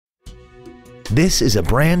This is a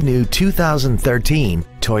brand new 2013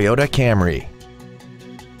 Toyota Camry.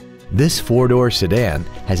 This four-door sedan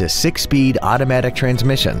has a 6-speed automatic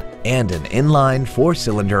transmission and an inline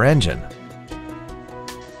 4-cylinder engine.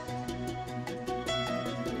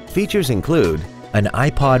 Features include an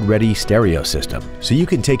iPod-ready stereo system so you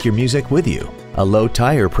can take your music with you, a low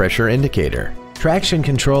tire pressure indicator, traction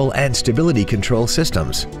control and stability control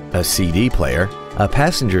systems, a CD player, a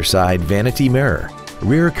passenger side vanity mirror,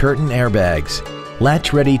 rear curtain airbags,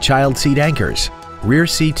 latch-ready child seat anchors, rear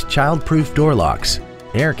seat child-proof door locks,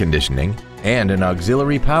 air conditioning, and an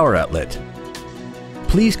auxiliary power outlet.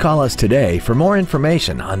 Please call us today for more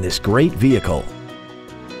information on this great vehicle.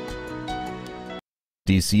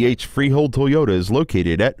 DCH Freehold Toyota is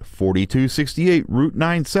located at 4268 Route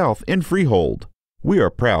 9 South in Freehold. We are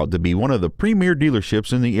proud to be one of the premier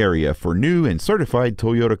dealerships in the area for new and certified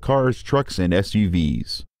Toyota cars, trucks, and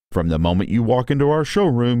SUVs. From the moment you walk into our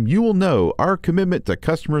showroom, you will know our commitment to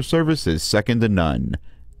customer service is second to none.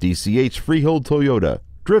 DCH Freehold Toyota,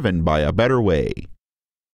 driven by a better way.